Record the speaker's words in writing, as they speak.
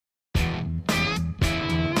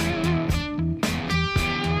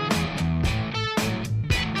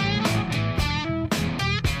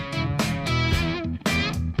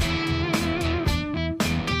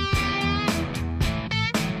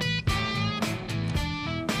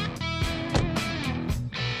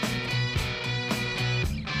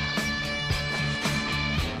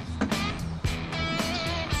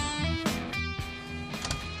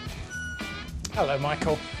Hello,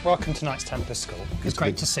 Michael. Welcome to Knights Templar School. It's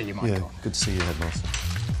great to see you, Michael. Yeah, good to see you, Headmaster.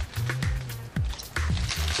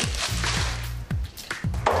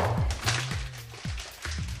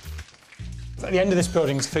 At the end of this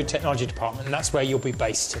building is the Food Technology Department, and that's where you'll be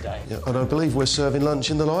based today. Yeah, and I believe we're serving lunch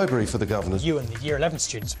in the library for the governors. You and the Year 11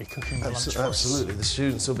 students will be cooking the lunch for us. Absolutely, the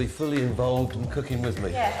students will be fully involved in cooking with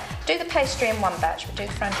me. Yeah, do the pastry in one batch, but do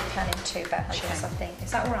the frangipane in 2 batches, I think. Is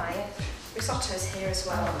that all right? Risotto's here as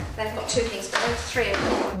well. They've got 2 things, but there's 3 of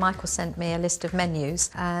them. Michael sent me a list of menus,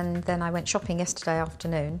 and then I went shopping yesterday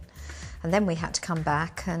afternoon, and then we had to come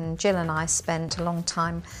back, and Jill and I spent a long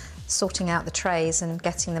time sorting out the trays and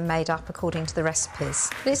getting them made up according to the recipes.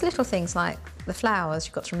 But it's little things like the flowers,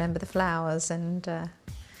 you've got to remember the flowers, and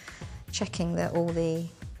checking that all the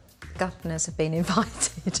governors have been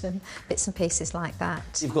invited and bits and pieces like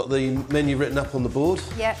that. You've got the menu written up on the board.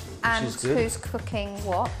 Yep, and who's cooking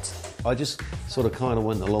what? I just sort of kind of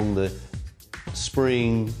went along the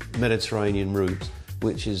spring Mediterranean route,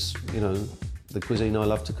 which is, you know, the cuisine I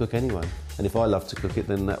love to cook anyway. And if I love to cook it,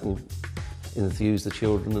 then that will enthuse the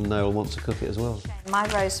children and they'll want to cook it as well. My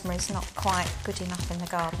rosemary's not quite good enough in the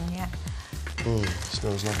garden yet. It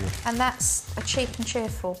smells lovely. And that's a cheap and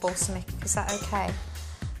cheerful balsamic, is that okay?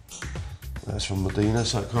 That's from Medina,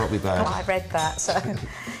 so it can't be bad. Oh, I read that, so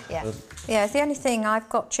yeah. Yeah, the only thing, I've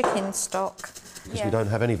got chicken stock. Because we don't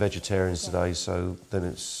have any vegetarians today, so then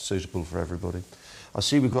it's suitable for everybody. I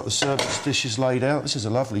see we've got the service dishes laid out. This is a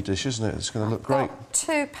lovely dish, isn't it? It's going to look great. I've got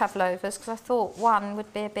 2 pavlovas, because I thought one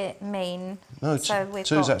would be a bit mean. No, so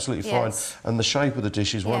two's absolutely fine. And the shape of the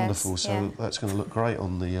dish is wonderful, so that's going to look great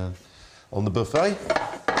on the buffet.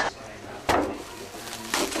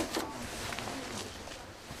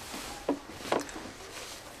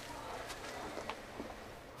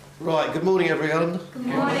 Right, good morning, everyone. Good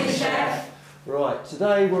morning, Chef. Right,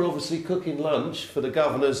 today we're obviously cooking lunch for the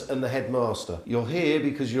governors and the headmaster. You're here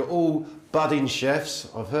because you're all budding chefs.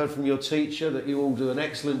 I've heard from your teacher that you all do an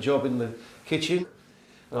excellent job in the kitchen.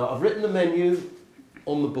 I've written the menu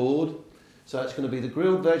on the board. So it's going to be the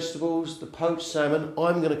grilled vegetables, the poached salmon.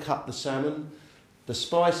 I'm going to cut the salmon, the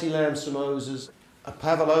spicy lamb samosas, a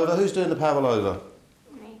pavlova. Who's doing the pavlova?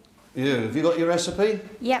 Me. You. Have you got your recipe?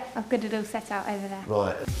 Yep, I've got it all set out over there.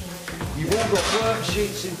 Right. You've all got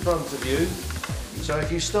worksheets in front of you. So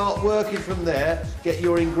if you start working from there, get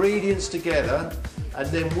your ingredients together, and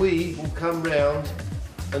then we will come round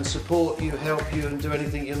and support you, help you, and do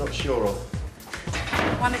anything you're not sure of.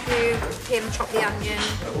 One of you, Kim, chop the onion,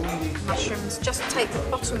 mushrooms. Just take the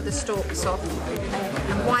bottom of the stalks off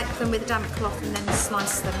and wipe them with a damp cloth and then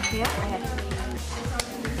slice them. Yeah.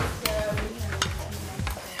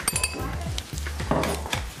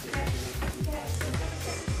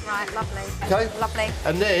 Right, lovely. Okay. Lovely.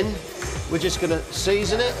 And then we're just going to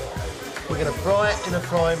season it. We're going to fry it in a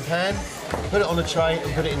frying pan, put it on a tray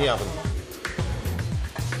and put it in the oven.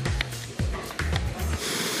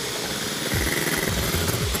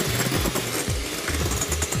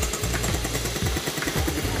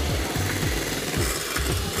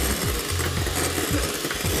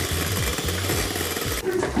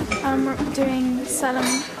 I'm doing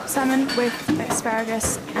salmon with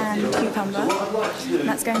asparagus and cucumber.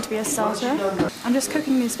 That's going to be a starter. I'm just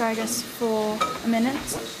cooking the asparagus for a minute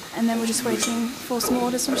and then we're just waiting for some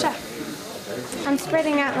orders from Chef. I'm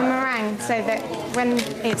spreading out the meringue so that when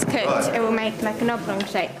it's cooked it will make like an oblong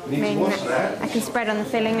shape, meaning that I can spread on the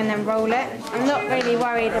filling and then roll it. I'm not really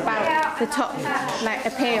worried about the top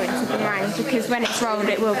appearance of the meringue because when it's rolled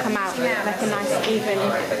it will come out like a nice even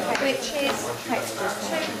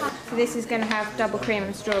texture. So this is going to have double cream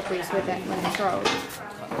and strawberries with it when it's rolled.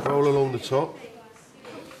 Roll along the top.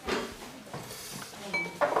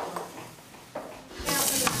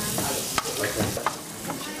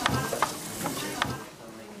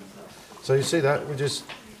 So you see that? We just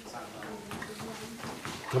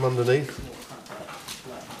come underneath.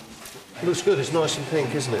 It looks good, it's nice and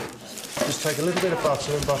pink, isn't it? Just take a little bit of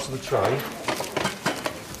butter and butter the tray.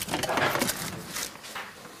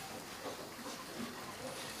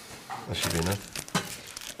 That should be enough.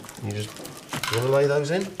 You want to lay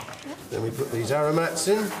those in? Then we put these aromats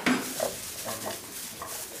in.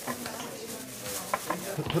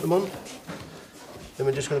 Put them on. Then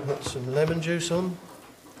we're just going to put some lemon juice on.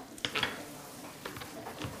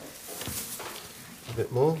 A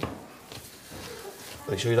bit more.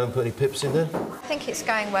 Make sure you don't put any pips in there. I think it's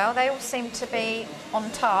going well. They all seem to be on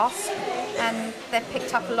task and they've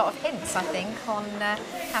picked up a lot of hints, I think, on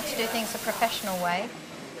how to do things a professional way.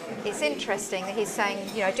 It's interesting that he's saying,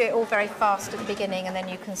 you know, do it all very fast at the beginning and then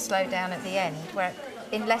you can slow down at the end, where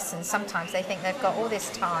in lessons sometimes they think they've got all this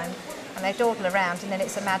time and they dawdle around and then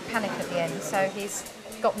it's a mad panic at the end. So he's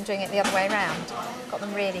got them doing it the other way around. Got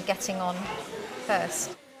them really getting on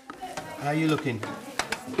first. How are you looking?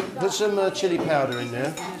 Put some chilli powder in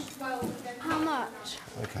there. How much?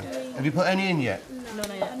 Okay. Have you put any in yet? No, not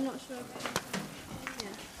yet. I'm not sure.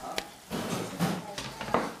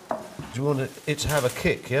 Do you want it to have a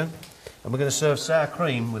kick, yeah? And we're going to serve sour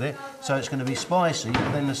cream with it, so it's going to be spicy,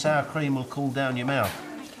 but then the sour cream will cool down your mouth.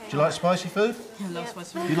 Okay. Do you like spicy food? I love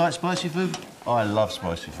spicy food. Do you like spicy food? Oh, I love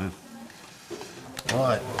spicy food. All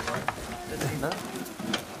right.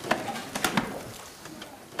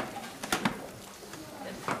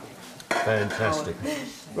 Fantastic.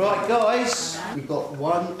 Right, guys, we've got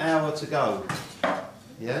 1 hour to go.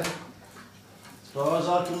 Yeah? As far as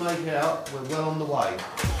I can make it out, we're well on the way.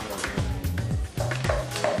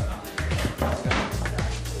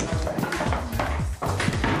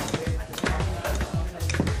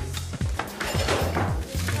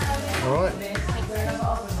 All right.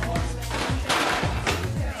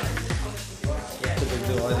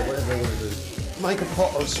 Whatever they want to do. Make a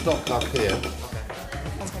pot of stock up here.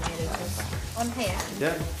 On here?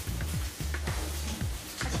 Yeah.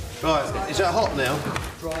 Right, is that hot now?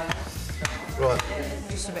 Right.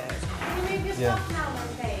 Just a bit. Can you move your Yeah. stock now then,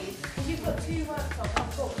 please? Because you've got 2 worktops,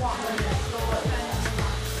 I've got 1.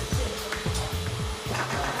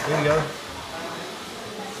 Here we go.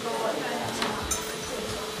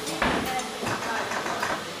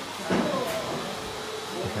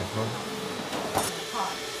 Okay, come on.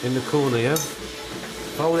 In the corner, yeah?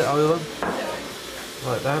 Fold it over.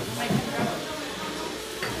 Like that.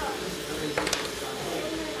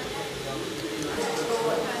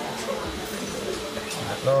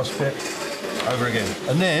 That last bit. Over again.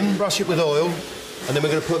 And then brush it with oil, and then we're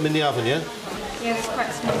going to put them in the oven, yeah? Yeah, there's quite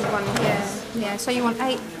a small one. Yeah. So you want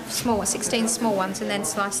 16 small ones, and then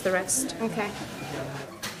slice the rest. Okay.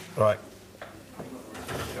 Right.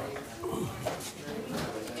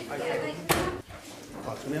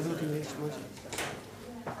 Can we have a look in here,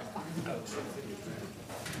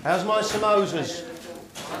 how's my samosas?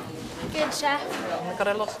 Good, Chef. We've got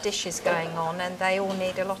a lot of dishes going on, and they all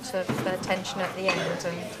need a lot of attention at the end.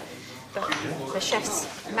 And the chef's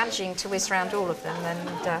managing to whiz around all of them,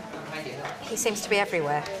 and he seems to be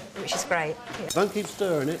everywhere, which is great. Yeah. Don't keep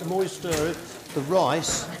stirring it. The more you stir it, the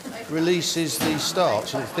rice releases the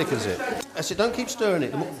starch and it thickens it. That's it. Don't keep stirring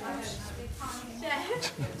it.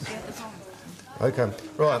 Okay.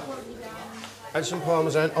 Right. Add some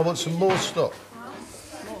parmesan. I want some more stock.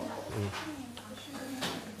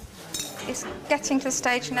 It's getting to the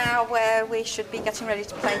stage now where we should be getting ready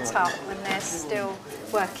to plate up, and they're still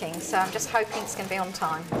working, so I'm just hoping it's going to be on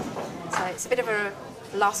time. So it's a bit of a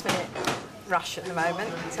last-minute rush at the moment.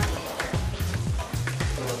 So.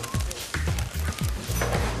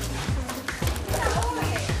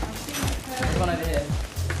 One over here.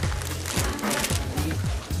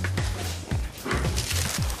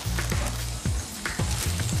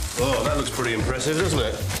 Oh, that looks pretty impressive, doesn't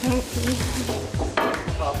it?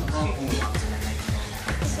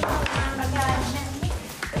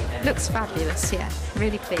 Looks fabulous, yeah.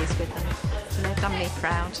 Really pleased with them. And they've done me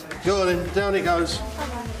proud. Go on then, down it goes.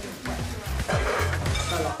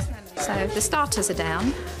 So the starters are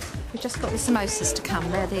down. We've just got the samosas to come.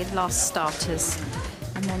 They're the last starters.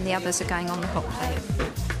 And then the others are going on the hot plate.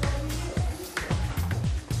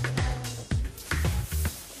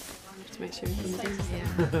 To make sure everything's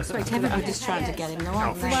in. Yeah. Sorry, Kevin, I'm just trying to get him the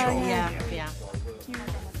right for sure. Yeah.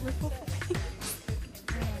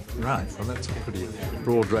 Right, well that's a pretty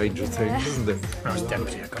broad range of things, isn't it? When I was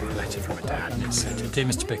deputy, I got a letter from my dad, and it said, "Dear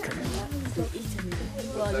Mr. Bicker."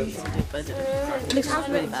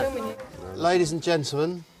 Ladies and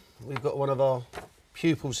gentlemen, we've got one of our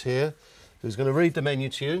pupils here who's going to read the menu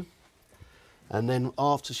to you, and then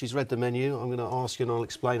after she's read the menu, I'm going to ask you and I'll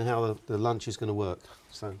explain how the lunch is going to work.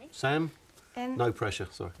 So, Sam? No pressure,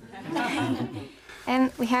 sorry.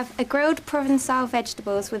 We have a grilled Provençal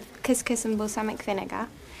vegetables with couscous and balsamic vinegar.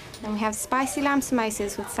 Then we have spicy lamb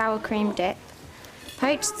samosas with sour cream dip,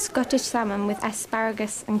 poached Scottish salmon with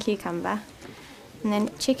asparagus and cucumber, and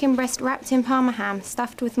then chicken breast wrapped in parma ham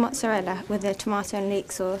stuffed with mozzarella with a tomato and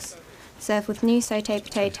leek sauce, served with new sauté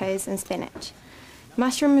potatoes and spinach,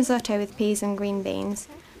 mushroom risotto with peas and green beans,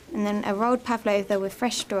 and then a rolled pavlova with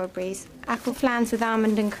fresh strawberries, apple flans with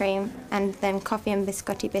almond and cream, and then coffee and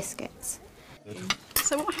biscotti biscuits.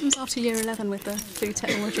 So what happens after year 11 with the food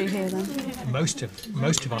technology here then? Most of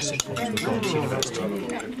our sixth formers will go on to university,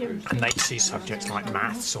 and they see subjects like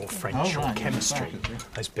maths or French or chemistry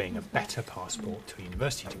as being a better passport to a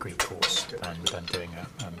university degree course than doing a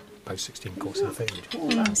post-16 course in food.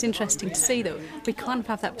 It's interesting to see that we kind of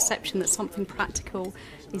have that perception that something practical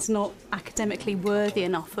is not academically worthy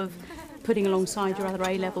enough of putting alongside your other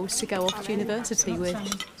A-levels to go off to university with.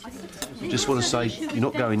 Just want to say, you're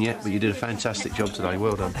not going yet, but you did a fantastic job today.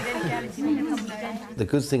 Well done. The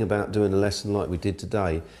good thing about doing a lesson like we did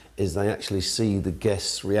today is they actually see the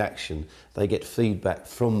guest's reaction. They get feedback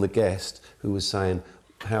from the guest who was saying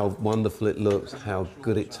how wonderful it looked, how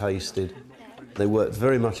good it tasted. They worked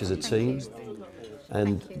very much as a team,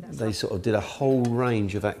 and they sort of did a whole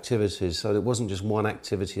range of activities. So it wasn't just one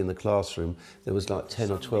activity in the classroom, there was like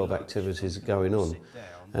 10 or 12 activities going on.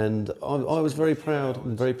 And I was very proud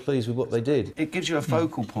and very pleased with what they did. It gives you a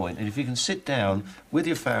focal point, and if you can sit down with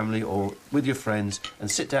your family or with your friends and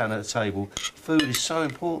sit down at a table, food is so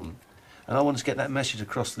important. And I want to get that message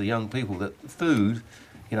across to the young people that food,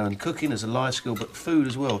 you know, and cooking is a life skill, but food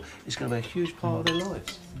as well is going to be a huge part of their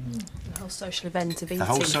lives. The whole social event of eating. The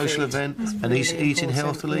whole social event and really eating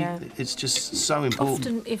healthily, yeah. it's just so important.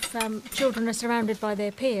 Often if children are surrounded by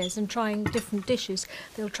their peers and trying different dishes,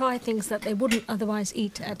 they'll try things that they wouldn't otherwise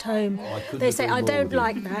eat at home. They say, I don't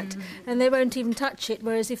like that, and they won't even touch it,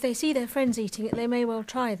 whereas if they see their friends eating it, they may well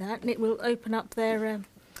try that, and it will open up their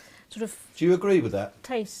sort of... Do you agree with that?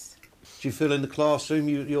 ...tastes. Do you feel in the classroom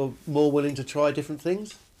you're more willing to try different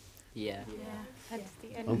things? Yeah.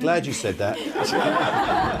 I'm glad you said that.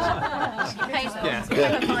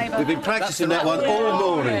 Yeah. We've been practising that one all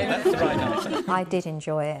morning. I did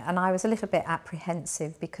enjoy it, and I was a little bit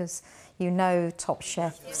apprehensive because you know top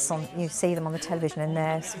chefs, you see them on the television and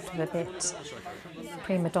they're sort of a bit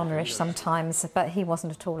prima donna-ish sometimes, but he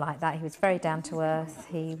wasn't at all like that. He was very down to earth,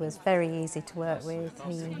 he was very easy to work with,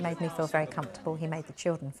 he made me feel very comfortable, he made the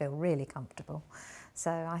children feel really comfortable. So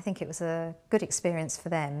I think it was a good experience for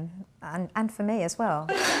them and for me as well.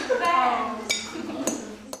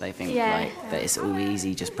 They think like that it's all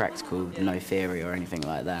easy, just practical, no theory or anything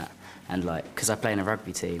like that. And like, because I play in a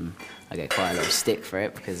rugby team, I get quite a lot of stick for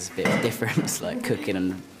it because it's a bit of a difference, like cooking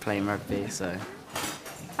and playing rugby. So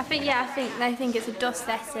I think they think it's a DOS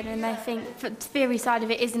lesson, and they think the theory side of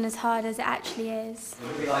it isn't as hard as it actually is.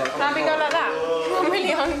 Can we go like that? I'm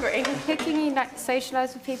really hungry. Cooking, you like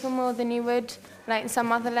socialise with people more than you would like in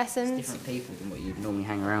some other lessons. it's different people than what you'd normally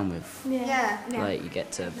hang around with. Yeah. Like you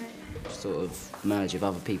get to sort of merge with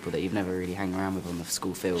other people that you've never really hang around with on the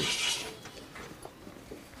school field.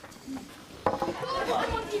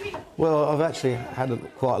 Well, I've actually had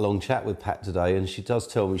quite a long chat with Pat today, and she does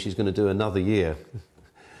tell me she's going to do another year.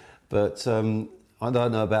 But I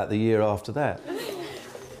don't know about the year after that.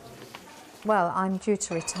 Well, I'm due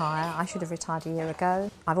to retire. I should have retired a year ago.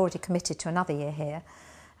 I've already committed to another year here.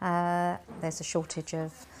 There's a shortage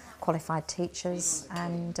of qualified teachers,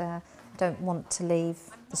 and don't want to leave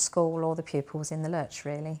the school or the pupils in the lurch,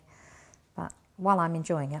 really. But while I'm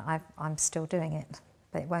enjoying it, I'm still doing it,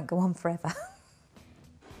 but it won't go on forever.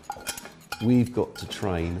 We've got to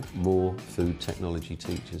train more food technology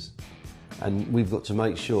teachers, and we've got to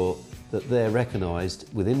make sure that they're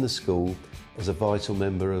recognised within the school as a vital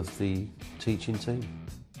member of the teaching team.